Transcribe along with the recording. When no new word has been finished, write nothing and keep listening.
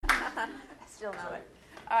Still know it.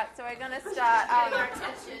 Alright, so we're going to start up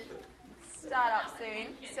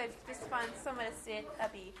soon. So if you just find somewhere to sit,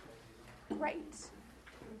 that'd be great.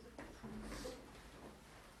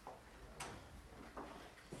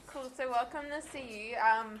 Cool, so welcome to CU.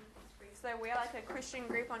 So we're like a Christian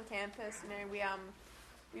group on campus.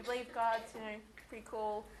 We believe God's, pretty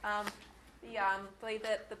cool. We believe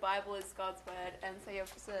that the Bible is God's word, and so you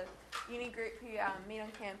have just a uni group who meet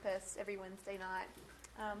on campus every Wednesday night.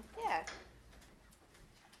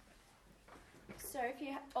 So if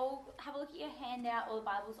you all have a look at your handout or the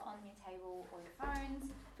Bibles on your table or your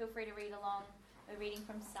phones, feel free to read along. We're reading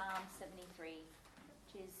from Psalm 73,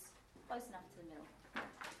 which is close enough to the middle.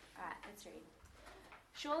 Alright, let's read.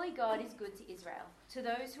 Surely God is good to Israel, to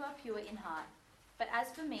those who are pure in heart. But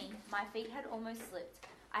as for me, my feet had almost slipped.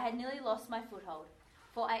 I had nearly lost my foothold,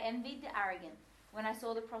 for I envied the arrogant when I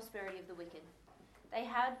saw the prosperity of the wicked. They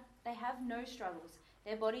have no struggles.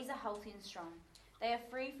 Their bodies are healthy and strong. They are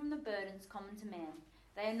free from the burdens common to man.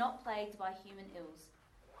 They are not plagued by human ills.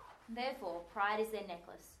 Therefore, pride is their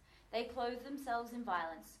necklace. They clothe themselves in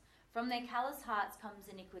violence. From their callous hearts comes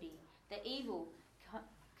iniquity. The evil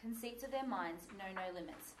conceits of their minds know no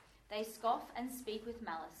limits. They scoff and speak with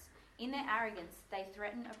malice. In their arrogance, they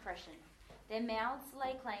threaten oppression. Their mouths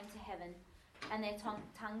lay claim to heaven, and their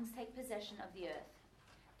tongues take possession of the earth.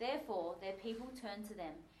 Therefore, their people turn to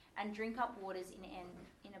them and drink up waters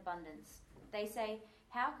in abundance. They say,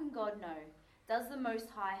 how can God know? Does the Most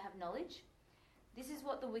High have knowledge? This is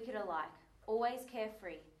what the wicked are like, always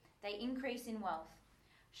carefree. They increase in wealth.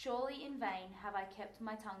 Surely in vain have I kept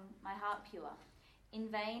my heart pure. In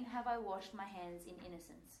vain have I washed my hands in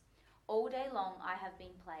innocence. All day long I have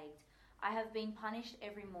been plagued. I have been punished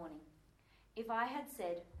every morning. If I had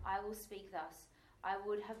said, I will speak thus, I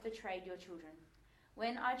would have betrayed your children.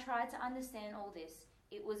 When I tried to understand all this,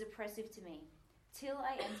 it was oppressive to me. Till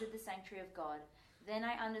I entered the sanctuary of God, then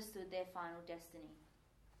I understood their final destiny.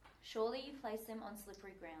 Surely you place them on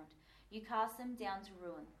slippery ground. You cast them down to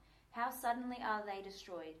ruin. How suddenly are they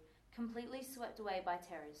destroyed, completely swept away by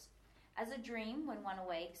terrors. As a dream when one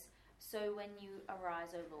awakes, so when you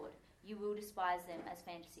arise, O Lord, you will despise them as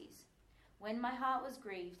fantasies. When my heart was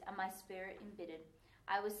grieved and my spirit embittered,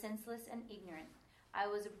 I was senseless and ignorant. I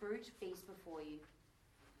was a brute beast before you.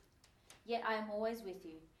 Yet I am always with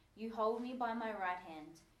you. You hold me by my right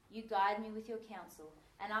hand. You guide me with your counsel,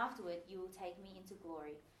 and afterward you will take me into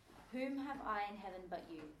glory. Whom have I in heaven but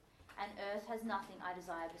you? And earth has nothing I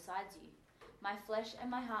desire besides you. My flesh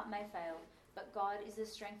and my heart may fail, but God is the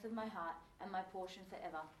strength of my heart and my portion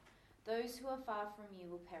forever. Those who are far from you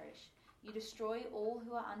will perish. You destroy all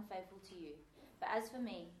who are unfaithful to you. But as for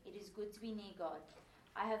me, it is good to be near God.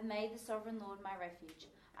 I have made the sovereign Lord my refuge.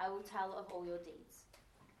 I will tell of all your deeds.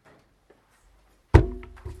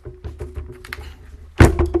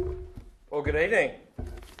 Well, good evening.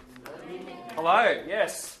 Hello,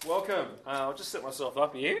 yes, welcome. I'll just set myself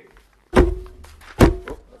up here.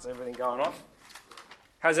 That's everything going off.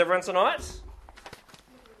 How's everyone tonight?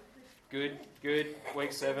 Good.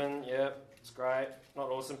 Week 7, yeah, it's great. Not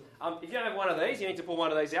awesome. If you don't have one of these, you need to pull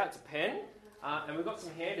one of these out. It's a pen. And we've got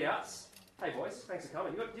some handouts. Hey boys, thanks for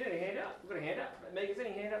coming. Do you need a handout? We've got a handout. Megan, is there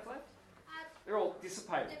any handouts left? They're all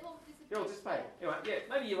dissipated. They're all dissipated. Anyway, yeah,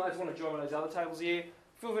 maybe you guys want to join one of those other tables here.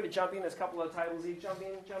 Feel free to jump in. There's a couple of tables here. Jump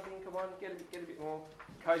in. Come on, get a bit more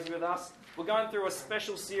cozy with us. We're going through a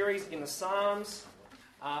special series in the Psalms,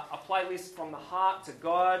 a playlist from the heart to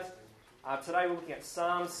God. Today we're looking at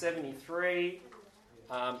Psalm 73.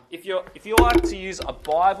 If you like to use a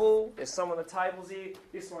Bible, there's some on the tables here.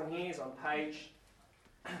 This one here is on page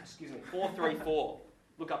 434.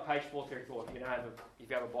 Look up page 434 if you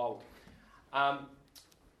have a Bible.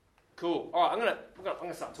 Cool. All right, I'm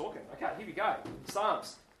gonna start talking. Okay, here we go.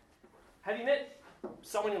 Psalms. Have you met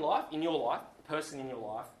someone in your life, a person in your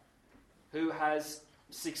life, who has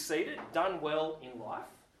succeeded, done well in life,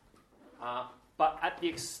 but at the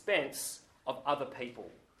expense of other people?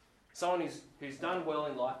 Someone who's done well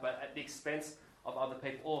in life, but at the expense of other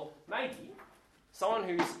people. Or maybe someone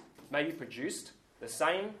who's maybe produced the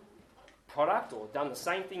same product or done the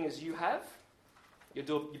same thing as you have. You're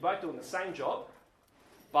both doing the same job,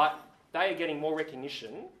 but they are getting more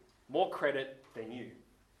recognition, more credit than you.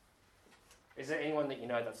 Is there anyone that you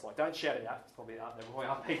know that's like? Don't shout it out. It's probably out there. There probably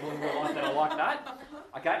are people in real life that are like that.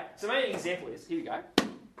 Okay, so maybe an example is, here we go.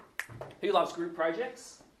 Who loves group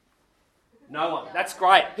projects? No one. That's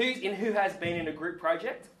great. Who has been in a group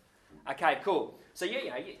project? Okay, cool. So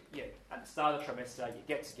yeah, at the start of the trimester, you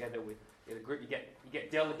get together with the group. You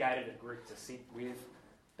get delegated a group to sit with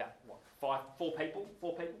about four people,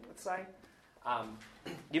 let's say.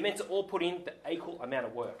 You're meant to all put in the equal amount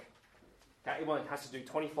of work. Okay, everyone has to do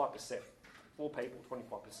 25%. 4 people,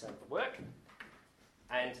 25% of the work.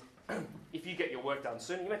 And if you get your work done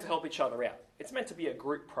soon, you're meant to help each other out. It's meant to be a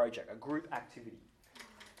group project, a group activity.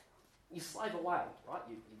 You slave away, right?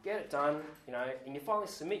 You get it done, and you finally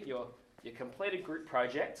submit your completed group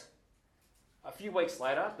project. A few weeks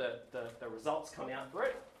later, the results come out for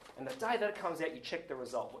it, and the day that it comes out, you check the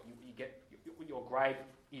result, what you get, what your grade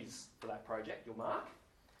is for that project, your mark.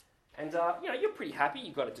 And, you're pretty happy,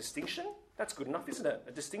 you've got a distinction. That's good enough, isn't it?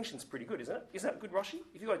 A distinction's pretty good, isn't it? Isn't that good, Roshi?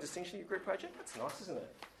 If you've got a distinction in your group project, that's nice, isn't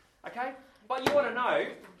it? Okay? But you want to know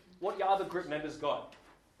what your other group members got,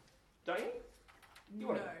 don't you? You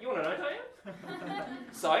want to know, don't you?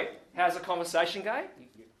 So, how's the conversation go?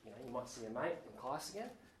 You might see a mate in class again.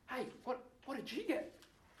 Hey, what did you get?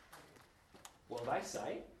 Well, they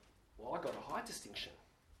say, well, I got a high distinction.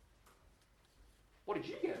 What did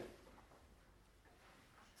you get?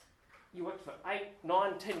 You worked for 8,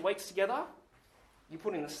 9, 10 weeks together. You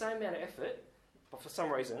put in the same amount of effort, but for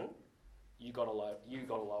some reason, you got a lower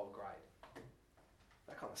grade.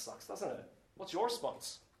 That kind of sucks, doesn't it? What's your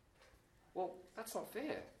response? Well, that's not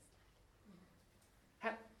fair.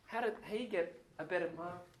 How did he get a better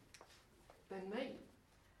mark than me?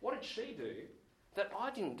 What did she do that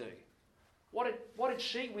I didn't do? What did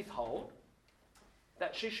she withhold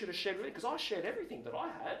that she should have shared with me? Because I shared everything that I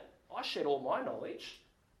had. I shared all my knowledge.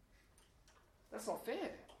 That's not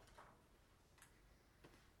fair.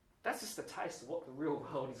 That's just a taste of what the real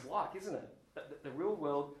world is like, isn't it? The real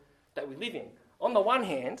world that we live in. On the one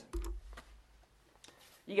hand,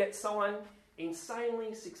 you get someone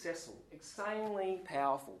insanely successful, insanely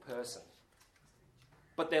powerful person,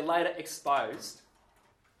 but they're later exposed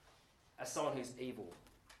as someone who's evil,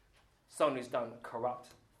 someone who's done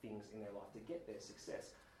corrupt things in their life to get their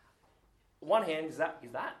success. On one hand is that,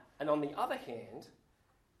 and on the other hand,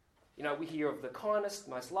 we hear of the kindest,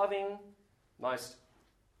 most loving, most,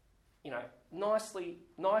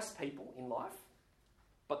 nice people in life,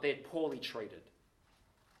 but they're poorly treated.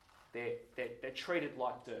 They're treated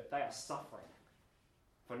like dirt. They are suffering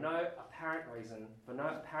for no apparent reason, for no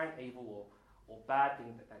apparent evil or bad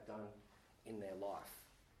thing that they've done in their life.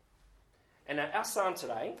 And our psalm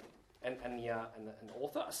today, and the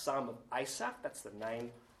author, a psalm of Asaph, that's the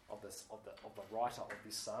name of the writer of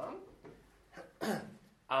this psalm.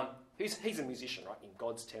 He's a musician, right, in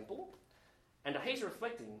God's temple, and he's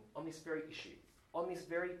reflecting on this very issue, on this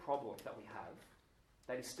very problem that we have,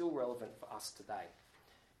 that is still relevant for us today.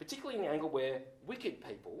 Particularly in the angle where wicked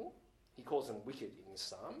people, he calls them wicked in this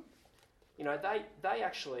psalm, they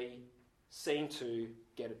actually seem to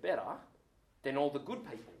get it better than all the good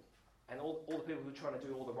people and all the people who are trying to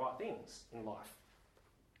do all the right things in life.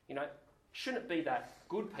 Shouldn't it be that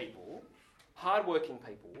good people, hard-working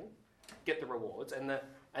people, get the rewards, and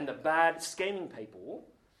the bad, scheming people,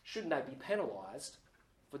 shouldn't they be penalised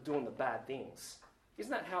for doing the bad things?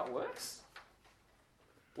 Isn't that how it works?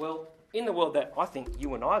 Well, in the world that I think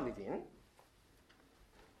you and I live in,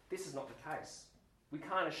 this is not the case. We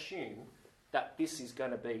can't assume that this is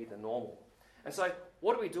going to be the normal. And so,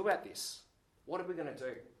 what do we do about this? What are we going to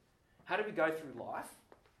do? How do we go through life,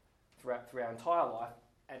 through our entire life,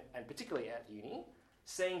 and particularly at uni,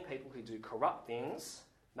 seeing people who do corrupt things,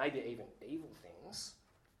 maybe even evil things,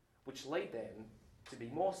 which lead them to be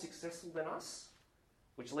more successful than us,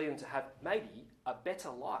 which lead them to have maybe a better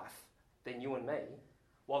life than you and me,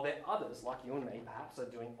 while there are others like you and me perhaps are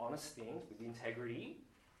doing honest things with integrity,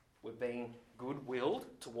 we're being good-willed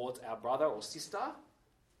towards our brother or sister,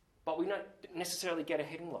 but we don't necessarily get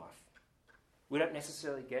ahead in life. We don't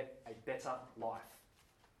necessarily get a better life.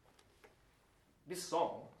 This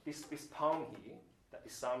song, this poem here, that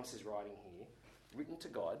this psalmist is writing here, written to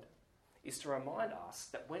God, is to remind us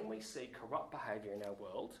that when we see corrupt behaviour in our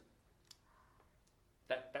world,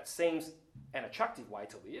 that seems an attractive way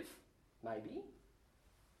to live, maybe,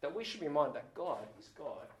 that we should be reminded that God is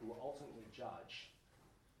God who will ultimately judge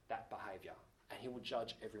that behaviour, and he will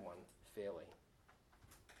judge everyone fairly.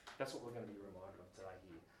 That's what we're going to be reminded of today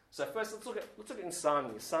here. So first, let's look at in Psalm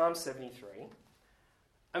here, Psalm 73,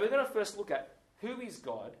 and we're going to first look at who is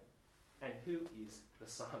God and who is the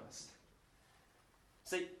psalmist.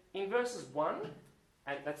 See, in verses 1,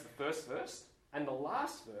 and that's the first verse, and the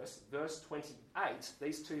last verse, verse 28,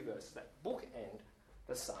 these two verses that bookend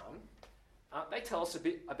the psalm, they tell us a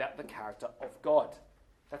bit about the character of God.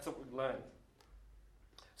 That's what we learn.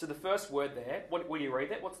 So the first word there, what do you read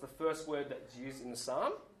there? What's the first word that's used in the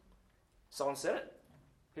psalm? Someone said it?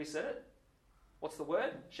 Who said it? What's the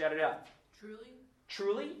word? Shout it out. Truly.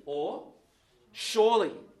 Truly or surely.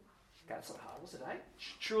 Okay, that's not hard, was it, eh?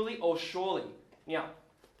 Truly or surely. Now,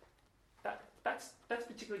 that's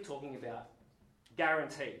particularly talking about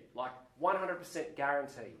guarantee, like 100%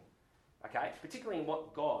 guarantee. Okay? Particularly in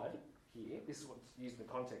what God here, this is what's used in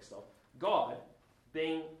the context of, God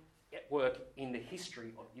being at work in the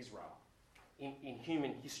history of Israel, in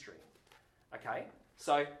human history. Okay?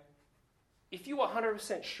 So, if you were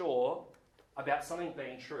 100% sure about something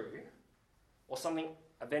being true, or something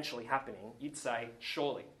eventually happening, you'd say,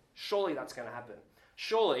 surely that's going to happen.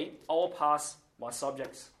 Surely I'll pass my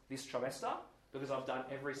subjects this trimester because I've done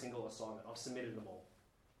every single assignment. I've submitted them all.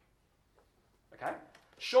 Okay?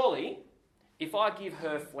 Surely, if I give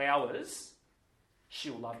her flowers,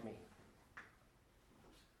 she'll love me.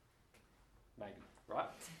 Maybe, right?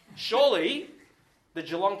 Surely, the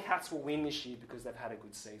Geelong Cats will win this year because they've had a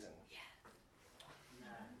good season.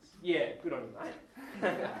 Yeah, good on you,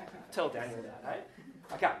 mate. Tell Daniel that,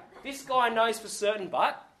 eh? Okay, this guy knows for certain,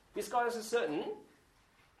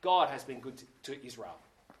 God has been good to Israel.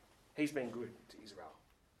 He's been good to Israel.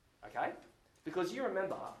 Okay? Because you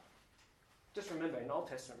remember, just remember in the Old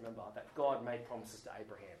Testament, remember that God made promises to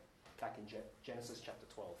Abraham back in Genesis chapter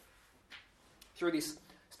 12. Through this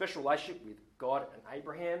special relationship with God and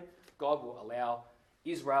Abraham, God will allow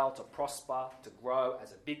Israel to prosper, to grow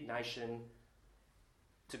as a big nation,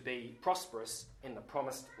 to be prosperous in the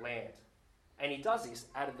promised land. And he does this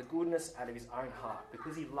out of the goodness out of his own heart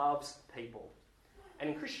because he loves people. And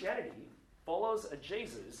in Christianity, followers of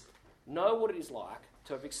Jesus know what it is like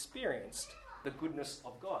to have experienced the goodness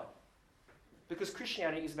of God. Because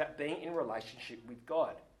Christianity is about being in relationship with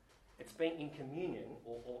God. It's being in communion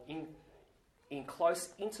or in close,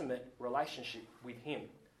 intimate relationship with him.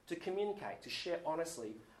 To communicate, to share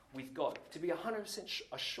honestly with God. To be 100%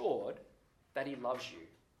 assured that he loves you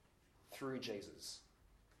through Jesus.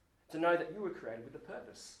 To know that you were created with a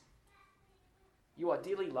purpose. You are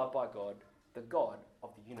dearly loved by God, the God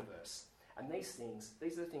of the universe. And these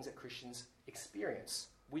are the things that Christians experience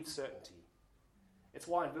with certainty. It's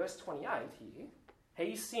why in verse 28 here,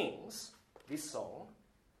 he sings this song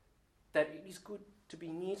that it is good to be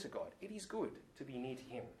near to God. It is good to be near to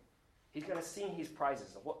him. He's going to sing his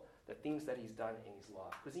praises of the things that he's done in his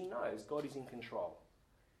life because he knows God is in control.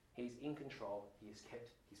 He's in control. He has kept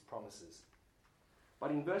his promises.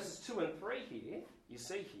 But in verses 2 and 3 here,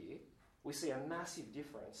 we see a massive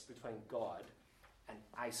difference between God and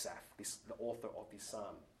Asaph, the author of this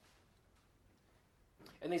psalm.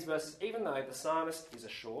 In these verses, even though the psalmist is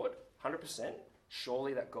assured, 100%,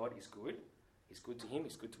 surely that God is good to him,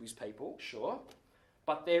 he's good to his people, sure,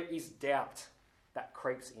 but there is doubt that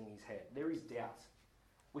creeps in his head. There is doubt,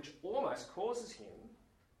 which almost causes him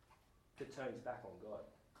to turn his back on God.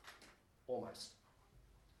 Almost.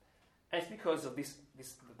 And it's because of this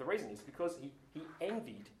the reason is because he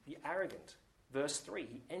envied the arrogant. Verse 3,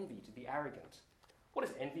 he envied the arrogant. What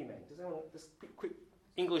does envy mean? Does anyone, just quick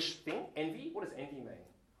English thing, envy? What does envy mean?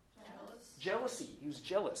 Jealousy. He was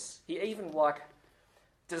jealous. He even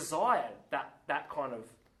desired that kind of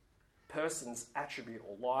person's attribute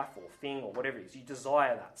or life or thing or whatever it is. You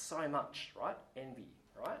desire that so much, right? Envy,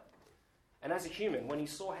 right? And as a human, when he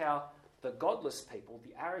saw how the godless people,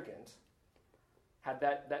 the arrogant,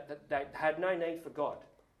 they had no need for God,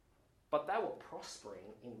 but they were prospering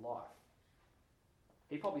in life.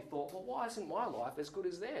 He probably thought, well, why isn't my life as good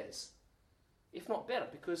as theirs? If not better,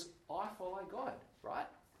 because I follow God, right?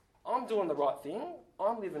 I'm doing the right thing.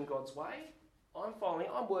 I'm living God's way.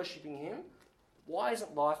 I'm worshipping him. Why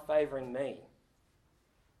isn't life favouring me?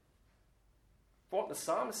 For what the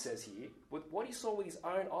psalmist says here, with what he saw with his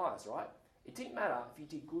own eyes, right? It didn't matter if you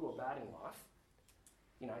did good or bad in life.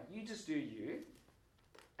 You just do you,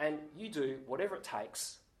 and you do whatever it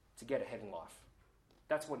takes to get ahead in life.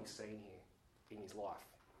 That's what he's seeing here in his life.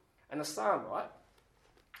 And the psalm, right,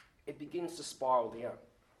 it begins to spiral down.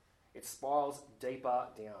 It spirals deeper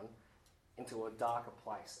down into a darker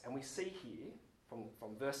place. And we see here,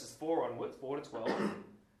 from verses 4 onwards, 4 to 12,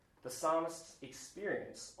 the psalmist's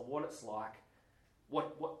experience of what it's like,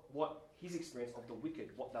 what his experience of the wicked,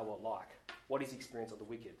 what they were like, what his experience of the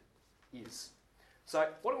wicked is. So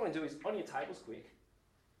what I'm going to do is, on your tables quick,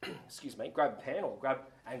 grab a pen or grab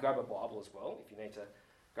a Bible as well, if you need to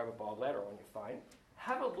grab a Bible out or on your phone.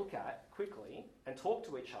 Have a look at, quickly, and talk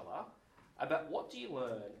to each other about what do you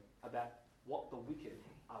learn about what the wicked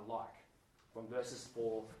are like from verses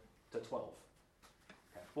 4 to 12.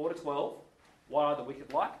 Okay, 4 to 12, what are the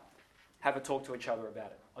wicked like? Have a talk to each other about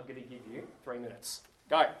it. I'm going to give you 3 minutes.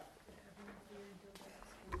 Go.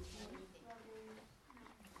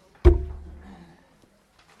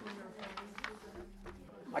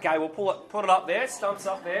 Okay, we'll put it up there, stumps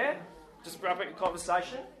up there. Just wrap up your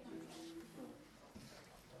conversation.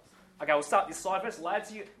 Okay, we'll start this side first.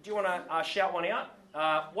 Lads, do you want to shout one out?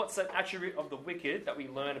 what's an attribute of the wicked that we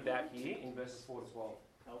learn about here in verses 4 to 12?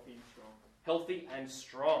 Healthy and strong. Healthy and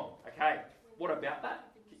strong. Okay, what about that?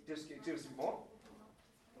 Just give us a bit more.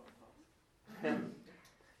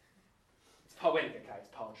 It's poetic, okay? It's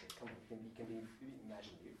poetry. Come on, you can be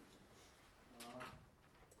imaginative.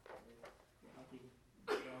 Healthy,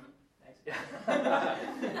 strong.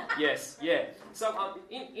 Yes, yeah. So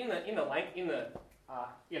in the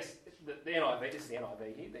NIV, this is the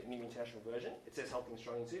NIV here, the New International Version. It says healthy and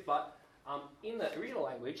strong too, but in the original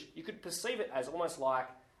language, you could perceive it as almost like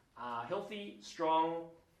healthy, strong,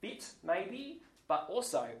 fit, maybe, but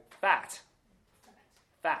also fat.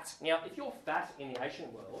 Fat. Now, if you're fat in the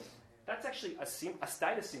ancient world, that's actually a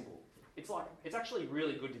status symbol. It's actually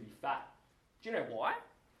really good to be fat. Do you know why?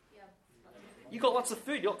 Yeah. You got lots of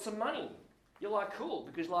food, you got lots of money. You're like cool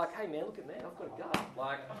because like, hey man, look at me, I've got a gut.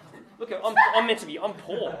 Like, look at I'm meant to be, I'm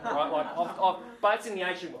poor, right? Like, but it's in the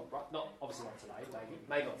ancient world, right? Not obviously not today,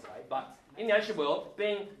 maybe not today, but in the ancient world,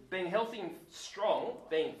 being healthy and strong,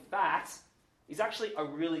 being fat, is actually a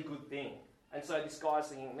really good thing. And so this guy's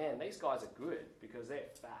thinking, man, these guys are good because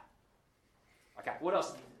they're fat. Okay, what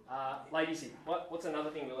else? Ladies here, what's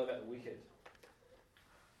another thing we learn about the wicked?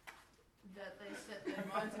 That they set their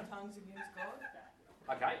minds and tongues against God.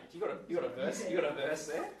 Okay, you got a verse. You got a verse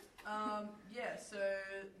there. Yeah. So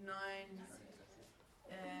 9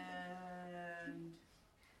 and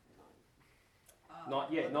 9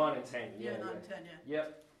 and 10. Yeah, 9 and 10. Yeah.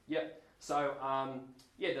 Yep. So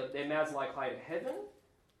their mouths lie clay to heaven.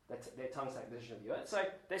 Their tongues take possession of the earth. So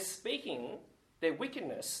they're speaking their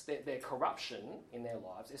wickedness, their corruption in their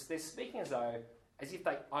lives. They're speaking as if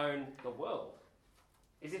they own the world,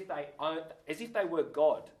 as if they were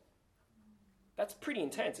God. That's pretty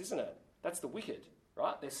intense, isn't it? That's the wicked,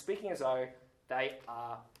 right? They're speaking as though they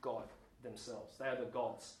are God themselves. They are the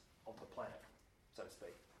gods of the planet, so to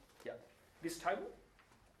speak. Yeah. This table?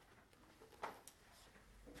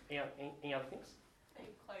 Any other things? They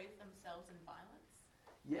clothe themselves in violence.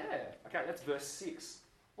 Yeah. Okay, that's verse 6.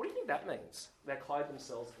 What do you think that means? They clothe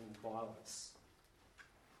themselves in violence.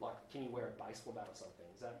 Like, can you wear a baseball bat or something?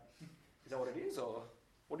 Is that what it is, or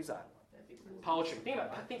what is that? Poetry.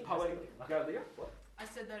 Think poetic. Go there. What? I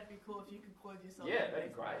said that'd be cool if you could clothe yourself. Yeah, that'd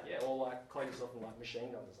be great. Yeah, or like clothe yourself in like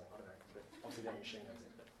machine guns or something. I don't know. But obviously, they're machine guns.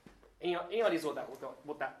 But any ideas what that is, or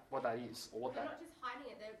what They're that? not just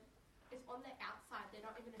hiding it. It's on their outside. They're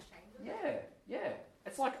not even ashamed of it. Yeah.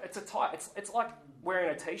 It's like it's like wearing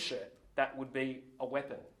a t-shirt that would be a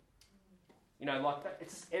weapon. You know, like that.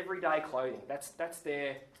 It's just everyday clothing. That's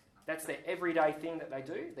their everyday thing that they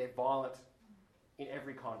do. They're violent in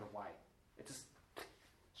every kind of way. It's just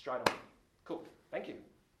straight on. Cool. Thank you.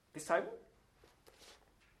 This table?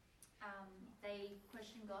 They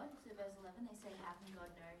question God. So verse 11, they say, "How can God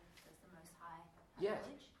know that's the Most High Yeah.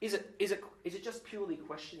 knowledge?" Is it just purely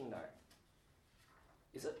questioning though?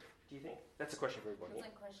 Is it? Do you think? That's a question for everybody. It's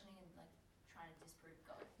like questioning and like trying to disprove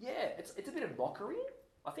God. Yeah, it's a bit of mockery,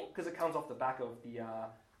 I think, because it comes off the back of the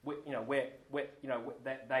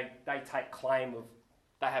they take claim of,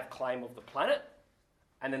 they have claim of the planet,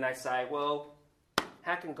 and then they say, well,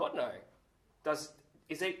 how can God know?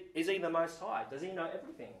 Is he the Most High? Does he know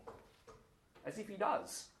everything? As if he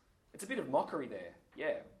does. It's a bit of mockery there.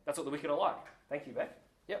 Yeah, that's what the wicked are like. Thank you, Beck.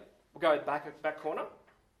 Yep, we'll go back corner.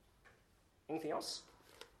 Anything else?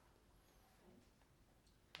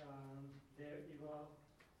 Their evil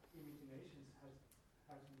imaginations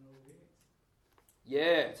has no limits.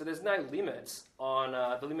 Yeah, so there's no limits on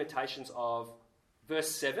the limitations of verse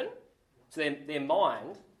 7. So their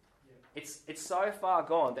mind, it's so far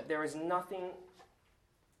gone that there is nothing,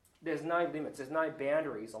 there's no limits, there's no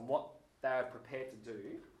boundaries on what they are prepared to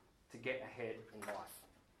do to get ahead in life.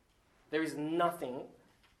 There is nothing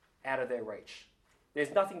out of their reach.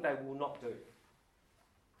 There's nothing they will not do.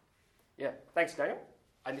 Yeah, thanks, Daniel.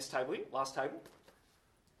 And this table here, last table.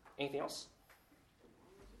 Anything else?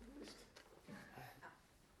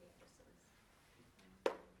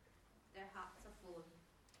 Their hearts are full of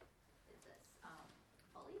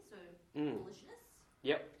folly, so foolishness.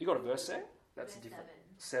 Yep, you got a verse there? That's Verse different.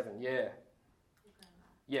 7. 7, yeah.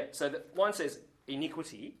 Yeah, so one says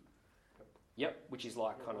iniquity, yep, which is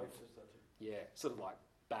like kind of, yeah, sort of like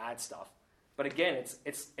bad stuff. But again, it's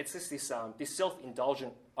just this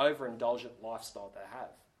self-indulgent, overindulgent lifestyle they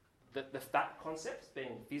have. The fat concept,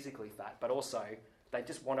 being physically fat, but also they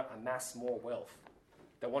just want to amass more wealth.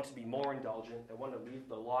 They want to be more indulgent. They want to live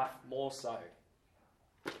the life more so.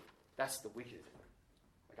 That's the wicked.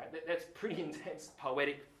 Okay, that's pretty intense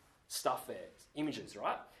poetic stuff there. Images,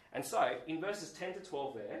 right? And so, in verses 10 to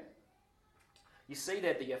 12 there, you see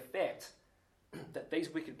that the effect that these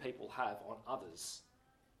wicked people have on others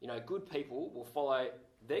good people will follow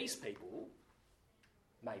these people,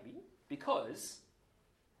 maybe, because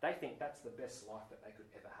they think that's the best life that they could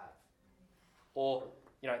ever have. Or,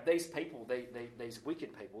 these people, these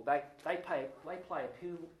wicked people, they play a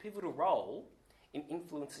pivotal role in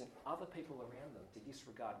influencing other people around them to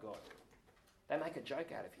disregard God. They make a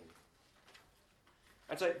joke out of him.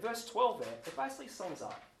 And so verse 12 there, it basically sums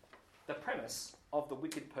up the premise of the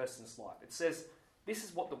wicked person's life. It says, this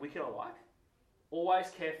is what the wicked are like. Always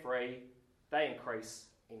carefree, they increase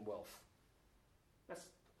in wealth.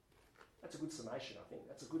 That's a good summation, I think.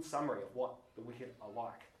 That's a good summary of what the wicked are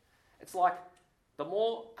like. It's like the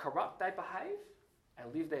more corrupt they behave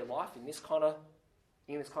and live their life in this kind of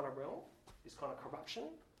realm, this kind of corruption,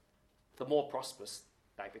 the more prosperous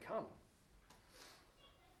they become.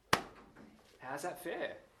 How's that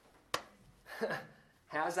fair?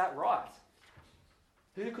 How's that right?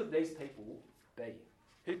 Who could these people be?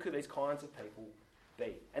 Who could these kinds of people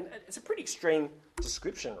be? And it's a pretty extreme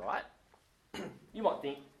description, right? You might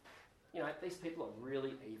think, these people are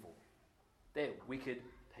really evil. They're wicked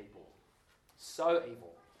people. So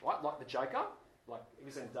evil. Right? Like the Joker. Like, he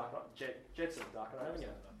was in Dark Knight. Jed's in Dark Knight, haven't you?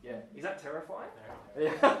 Yeah. Is that terrifying?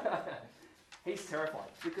 Yeah. He's terrifying.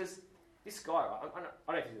 Because this guy, right, I don't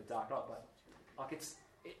know if he's a Dark Knight, but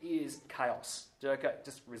it is chaos. Joker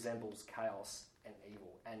just resembles chaos and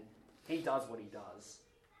evil. And he does what he does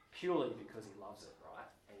purely because he loves it, right?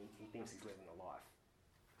 And he thinks he's living a life.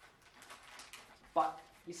 But,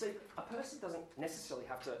 you see, a person doesn't necessarily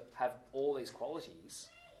have to have all these qualities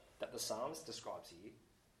that the Psalms describes here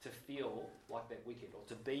to feel like they're wicked or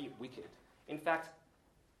to be wicked. In fact,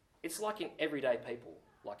 it's like in everyday people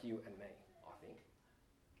like you and me, I think.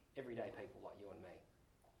 Everyday people like you and me.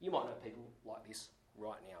 You might know people like this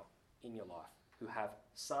right now in your life who have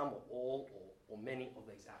some or all or many of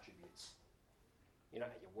these attributes. At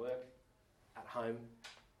your work, at home,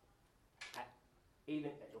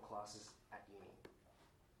 even at your classes at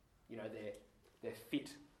uni. They're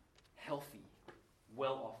fit, healthy,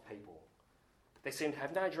 well-off people. They seem to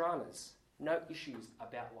have no dramas, no issues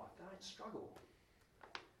about life. They don't struggle.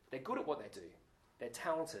 They're good at what they do. They're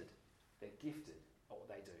talented. They're gifted at what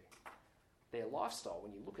they do. Their lifestyle,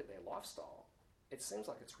 when you look at their lifestyle, it seems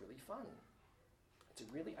like it's really fun. It's a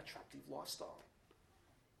really attractive lifestyle.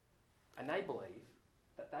 And they believe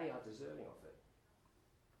that they are deserving of it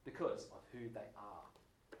because of who they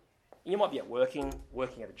are. You might be working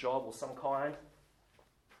at a job or some kind.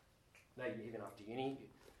 Maybe even after uni,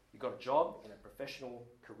 you've got a job in a professional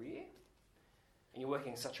career, and you're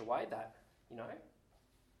working in such a way that,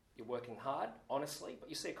 you're working hard, honestly, but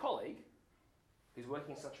you see a colleague who's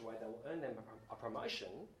working in such a way that will earn them a promotion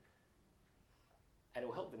and it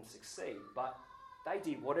will help them succeed, but they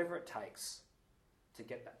did whatever it takes to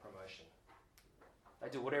get that promotion. They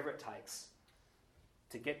do whatever it takes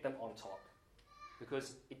to get them on top.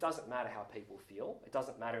 Because it doesn't matter how people feel. It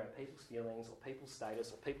doesn't matter about people's feelings or people's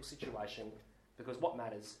status or people's situation, because what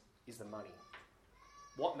matters is the money.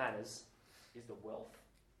 What matters is the wealth.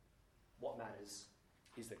 What matters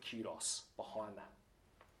is the kudos behind that.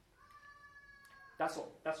 That's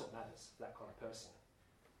what matters for that kind of person.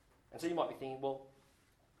 And so you might be thinking, well,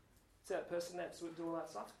 see that person that's doing all that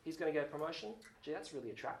stuff? He's going to get a promotion? Gee, that's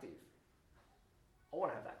really attractive. I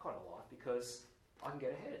want to have that kind of life because I can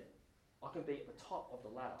get ahead. I can be at the top of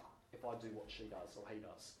the ladder if I do what she does or he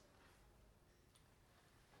does.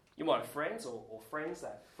 You might have friends or friends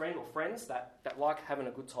that like having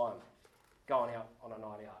a good time, going out on a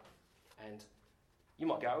night out. And you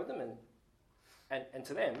might go with them and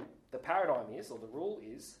to them, the paradigm is, or the rule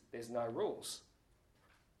is, there's no rules.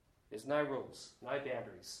 There's no rules, no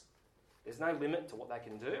boundaries. There's no limit to what they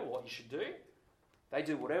can do or what you should do. They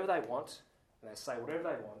do whatever they want and they say whatever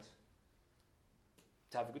they want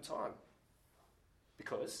to have a good time.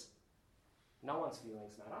 Because no one's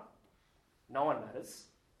feelings matter. No one matters.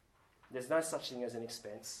 There's no such thing as an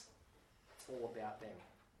expense. It's all about them.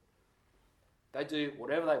 They do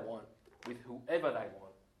whatever they want with whoever they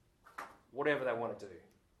want, whatever they want to do.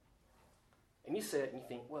 And you see it and you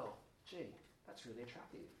think, well, gee, that's really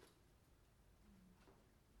attractive.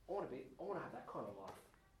 I want to have that kind of life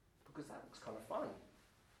because that looks kind of fun.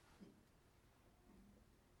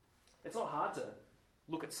 It's not hard to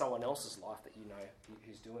look at someone else's life that you know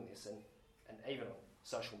who's doing this, and even on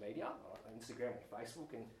social media, on Instagram or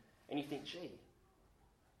Facebook, and you think, gee,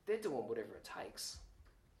 they're doing whatever it takes,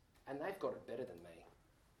 and they've got it better than me,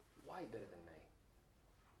 way better than me.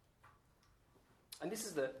 And this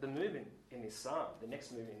is the movement in this psalm, the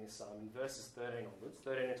next movement in this psalm, in verses 13 onwards,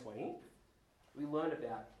 13 and 20, we learn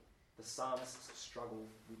about the psalmist's struggle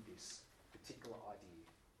with this particular idea,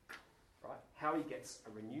 right? How he gets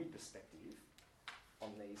a renewed perspective on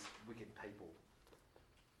these wicked people.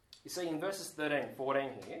 You see, in verses 13 and 14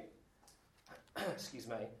 here, excuse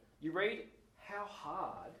me, you read how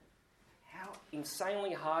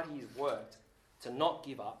insanely hard he has worked to not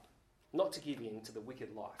give up, not to give in to the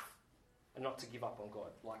wicked life, and not to give up on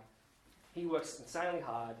God. Like, he works insanely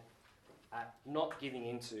hard at not giving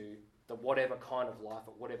into the whatever kind of life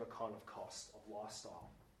at whatever kind of cost of lifestyle.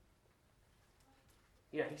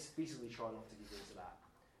 He's physically trying not to give into that.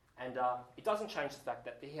 And it doesn't change the fact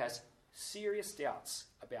that he has serious doubts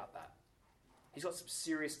about that. He's got some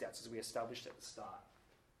serious doubts, as we established at the start.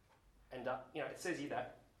 And it says here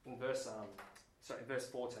that in verse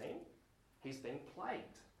 14, he's been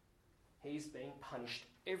plagued. He's being punished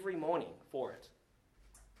every morning for it.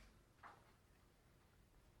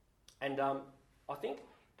 And I think,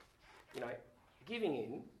 giving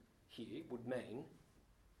in here would mean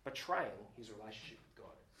betraying his relationship with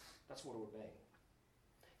God. That's what it would mean.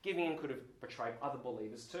 Giving in could have betrayed other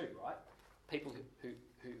believers too, right? People who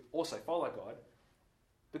also follow God,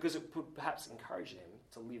 because it would perhaps encourage them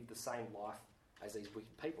to live the same life as these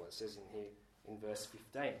wicked people. It says in here in verse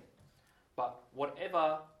 15. But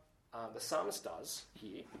whatever the psalmist does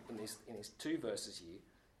here, in these two verses here,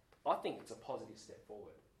 I think it's a positive step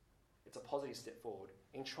forward. It's a positive step forward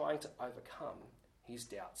in trying to overcome his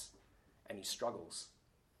doubts and his struggles.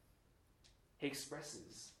 He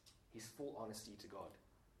expresses his full honesty to God,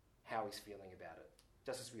 how he's feeling about it.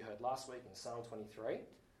 Just as we heard last week in Psalm 23,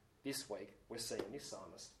 this week we're seeing this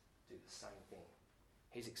psalmist do the same thing.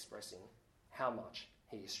 He's expressing how much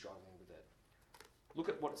he is struggling with it. Look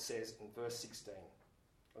at what it says in verse 16.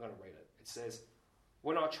 I'm going to read it. It says,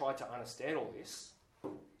 "When I tried to understand all this,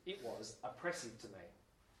 it was oppressive to me.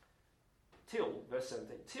 Verse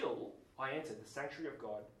 17, till I entered the sanctuary of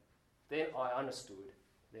God, then I understood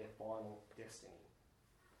their final destiny."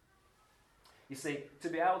 You see, to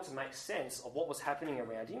be able to make sense of what was happening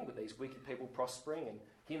around him with these wicked people prospering and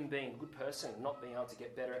him being a good person and not being able to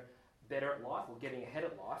get better at life or getting ahead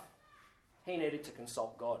at life, he needed to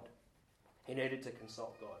consult God. He needed to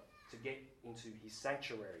consult God to get into his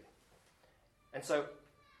sanctuary. And so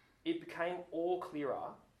it became all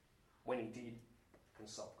clearer when he did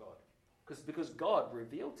consult God. Because God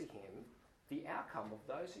revealed to him the outcome of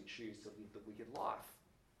those who choose to live the wicked life.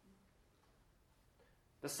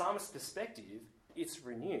 The psalmist's perspective, it's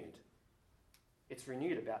renewed. It's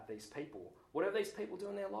renewed about these people. Whatever these people do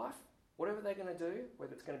in their life, whatever they're going to do,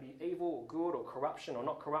 whether it's going to be evil or good or corruption or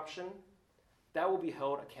not corruption, they will be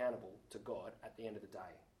held accountable to God at the end of the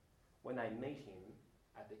day, when they meet him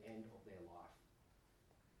at the end of their life.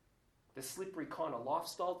 The slippery kind of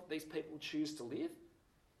lifestyle that these people choose to live,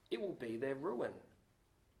 it will be their ruin.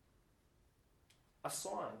 A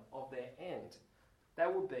sign of their end.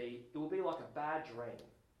 It will be like a bad dream,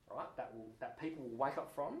 right? That people will wake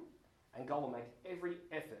up from, and God will make every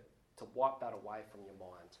effort to wipe that away from your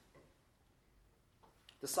mind.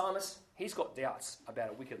 The psalmist, he's got doubts about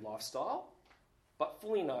a wicked lifestyle, but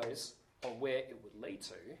fully knows on where it would lead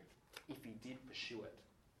to if he did pursue it.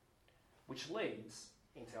 Which leads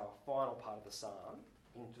into our final part of the psalm,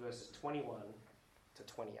 in verses 21 to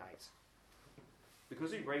 28.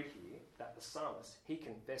 Because we read here that the psalmist, he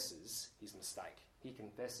confesses his mistake. He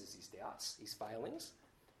confesses his doubts, his failings,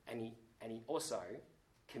 and he also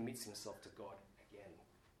commits himself to God again.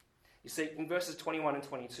 You see, in verses 21 and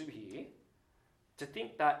 22 here, to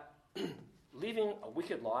think that living a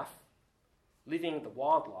wicked life, living the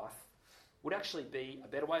wild life, would actually be a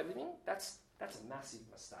better way of living, that's a massive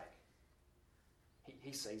mistake.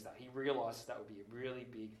 He sees that. He realises that would be a really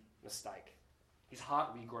big mistake. His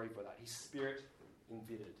heart would be grieved by that. His spirit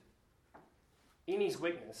embittered. In his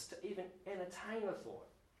weakness, to even entertain the thought.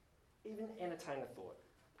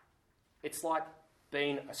 It's like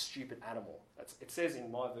being a stupid animal. It says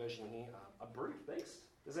in my version here, a brute beast.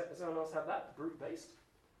 Does anyone else have that? A brute beast?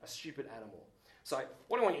 A stupid animal. So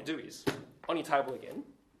what I want you to do is, on your table again,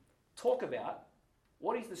 talk about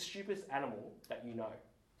what is the stupidest animal that you know.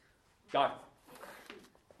 Go.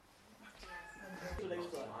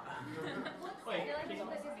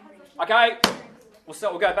 Okay,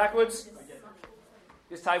 we'll go backwards.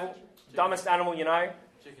 This table, dumbest animal you know?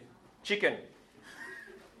 Chicken.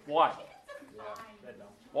 Why?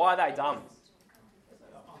 Why are they dumb?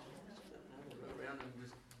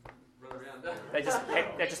 They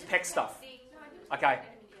just peck stuff. Okay,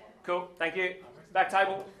 cool, thank you. Back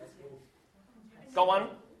table. Got one?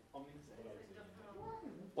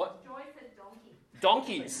 What?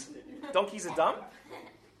 Donkeys. Donkeys are dumb?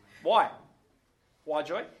 Why? Why,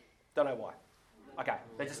 Joy? Don't know why. Okay,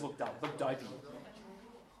 they just look dumb, look dopey.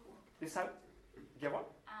 This time, you get one?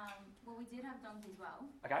 Well, we did have donkeys as well.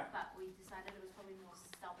 Okay. But we decided it was probably more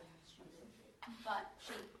stubborn than stupid. But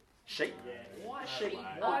sheep. Sheep? Yeah. Why No sheep? way.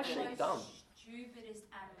 Why Are the sheep most dumb? stupidest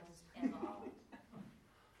animals ever.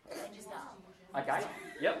 They just are. Okay.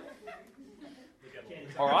 Yep. Look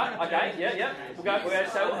at All right. Okay. Yeah. Yeah. We'll go.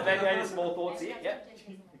 So maybe any small thoughts here. Yep.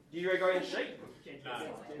 Do you agree on sheep? No,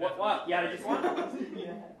 What? Yeah. Just one.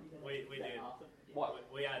 we did. What?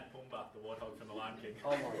 We had Pumbaa, the warthog from the Lion King.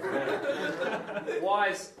 Oh my god. Why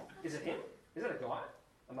is it him? Is it a guy?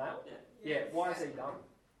 A male? Yeah. Why is he dumb?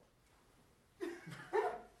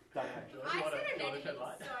 Don't know. I wanna- said you wanna anemones, shed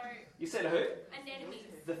light? so You said who?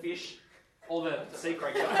 anemones. The fish or the sea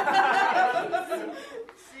creature? They don't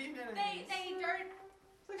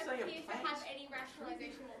It's like saying a appear to plant. have any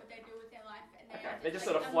rationalization what would they do with their life, and they're Okay, they just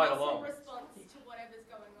like sort of a float muscle along. response to whatever's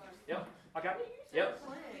going on. Okay. Yep.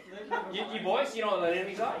 You boys, you know what the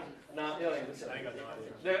enemies are? No, you don't even listen. They got no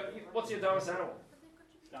idea. What's your dumbest animal?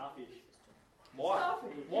 Starfish. Why?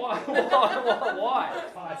 Why?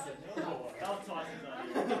 Tyson. That was Tyson's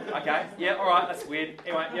idea. Okay. Yeah. All right. That's weird.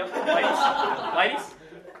 Anyway. Yep. Ladies.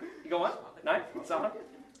 You got one? No. Someone?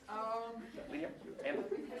 Lydia. Amber.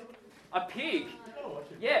 A pig.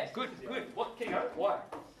 Yeah. Good. What? Can you go? Why?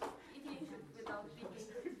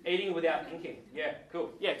 Eating without thinking. Yeah, cool.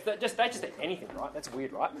 Yeah, they just eat anything, right? That's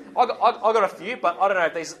weird, right? I got a few, but I don't know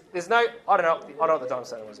if there's no. I don't know what the dumb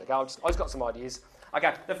animal is. Okay, I just got some ideas.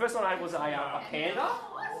 Okay, the first one I had was a panda.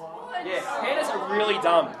 Yeah, pandas are really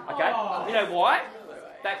dumb. Okay, you know why?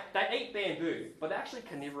 They eat bamboo, but they're actually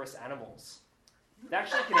carnivorous animals. They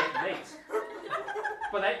actually can eat meat,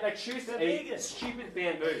 but they choose to eat stupid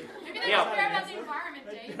bamboo. Maybe they Now- just care about the environment,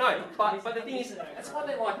 Dave. No, but the thing is, that's why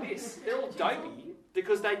they're like this. They're all dopey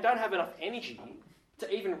because they don't have enough energy to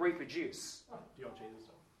even reproduce. Do you want Jesus?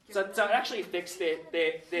 So it actually affects their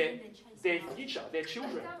future, their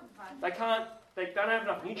children. They don't have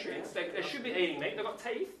enough nutrients. They should be eating meat. They've got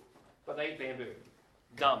teeth, but they eat bamboo.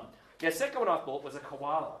 Dumb. The second one I thought was a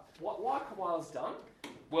koala. Why are koalas dumb?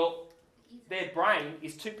 Well, their brain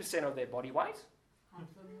is 2% of their body weight.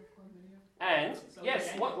 And, yes,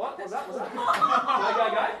 what was that? Go.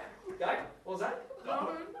 What was that? No,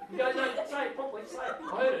 say it properly, say it.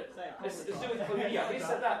 I heard it. It's to do with chlamydia. Who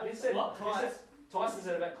said that? Tyson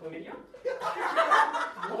said about chlamydia?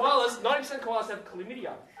 Koalas, 90% of koalas have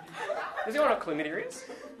chlamydia. Does anyone know what chlamydia is?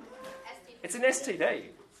 It's an STD.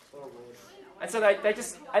 And so they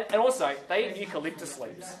just, and also, they eat eucalyptus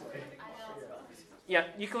leaves. Yeah,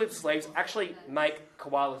 eucalyptus leaves actually make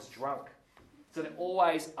koalas drunk. So they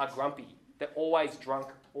always are grumpy. They're always drunk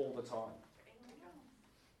all the time.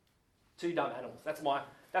 Two dumb animals. That's my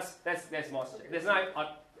suggestion. There's no, I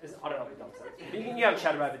don't know what dumb says. You can have a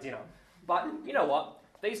chat about it over dinner. But you know what?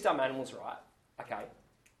 These dumb animals, right? Okay.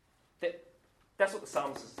 That's what the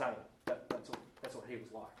psalmist is saying. That's what he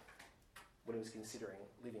was like when he was considering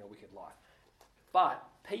living a wicked life. But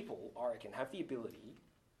people, I reckon, have the ability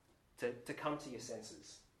to come to your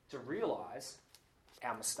senses, to realise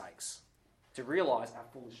our mistakes, to realise our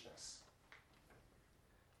foolishness.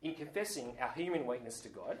 In confessing our human weakness to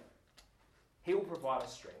God, He will provide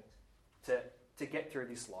us strength to get through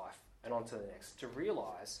this life and on to the next, to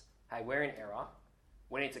realise, hey, we're in error,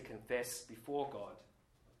 we need to confess before God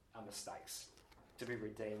our mistakes, to be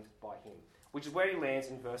redeemed by Him. Which is where he lands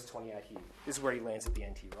in verse 28 here. This is where he lands at the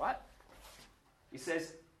end here, right? He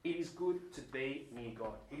says, it is good to be near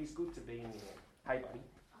God. It is good to be near Him. Hey, buddy.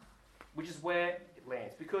 Which is where it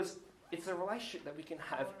lands. Because it's a relationship that we can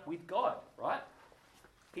have with God, right?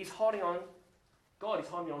 He's holding on, God is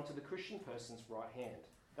holding on to the Christian person's right hand.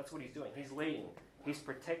 That's what He's doing. He's leading. He's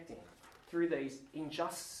protecting through these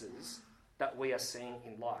injustices that we are seeing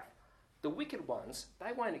in life. The wicked ones,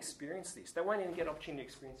 they won't experience this. They won't even get an opportunity to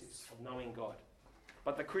experience this, of knowing God.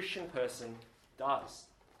 But the Christian person does.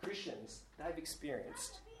 Christians, they've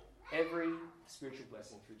experienced every spiritual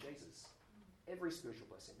blessing through Jesus. Every spiritual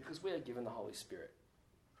blessing. Because we are given the Holy Spirit.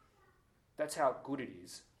 That's how good it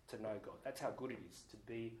is to know God. That's how good it is to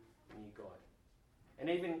be near God. And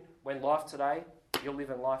even when life today, you're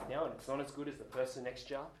living life now and it's not as good as the person next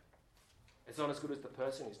to you, it's not as good as the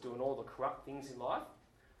person who's doing all the corrupt things in life,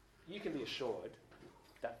 you can be assured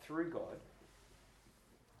that through God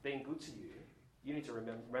being good to you, you need to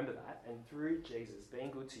remember that, and through Jesus being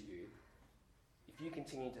good to you, if you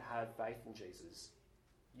continue to have faith in Jesus,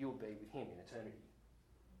 you will be with Him in eternity.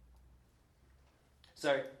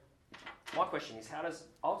 So, my question is, how does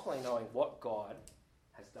ultimately knowing what God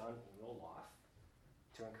has done in your life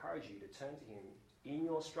to encourage you to turn to Him in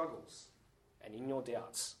your struggles and in your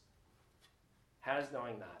doubts, how does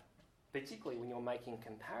knowing that, particularly when you're making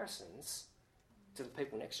comparisons to the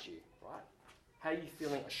people next to you, right? How are you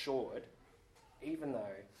feeling assured, even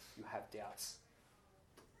though you have doubts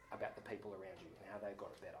about the people around you and how they've got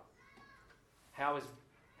it better? How is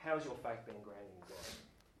your faith being grounded in God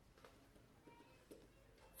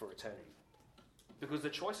for eternity? Because the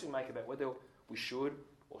choice we make about whether we should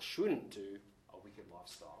or shouldn't do a wicked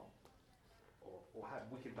lifestyle or have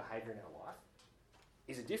wicked behaviour in our life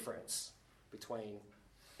is a difference between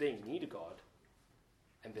being near to God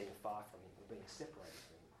and being far from Him, or being separated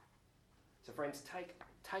from Him. So friends, take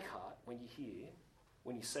heart when you see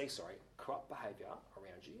corrupt behaviour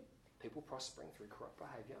around you, people prospering through corrupt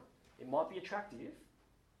behaviour. It might be attractive,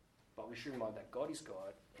 but we should remember that God is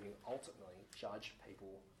God and He will ultimately judge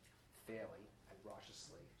people fairly and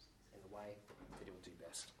righteously in the way that He will do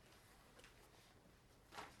best.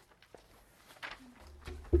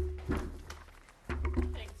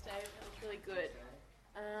 Thanks, Dave. That was really good.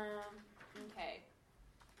 Okay.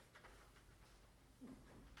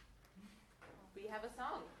 We have a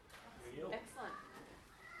song. Excellent.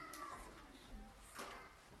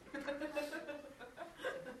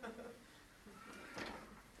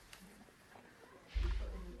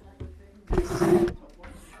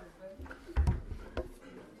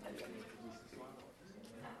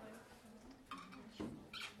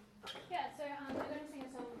 Yeah, so we're going to sing a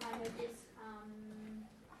song kind of just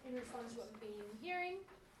in response to what we've been hearing.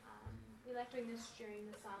 We like doing this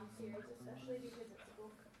during the Psalm series, especially because it's a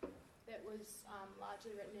book that was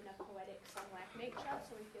largely written in a poetic song-like nature,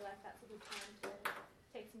 so we feel like that's a good time to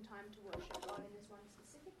take some time to worship God in this one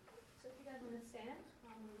specific. So if you guys want to stand,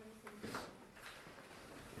 we're going to sing this song.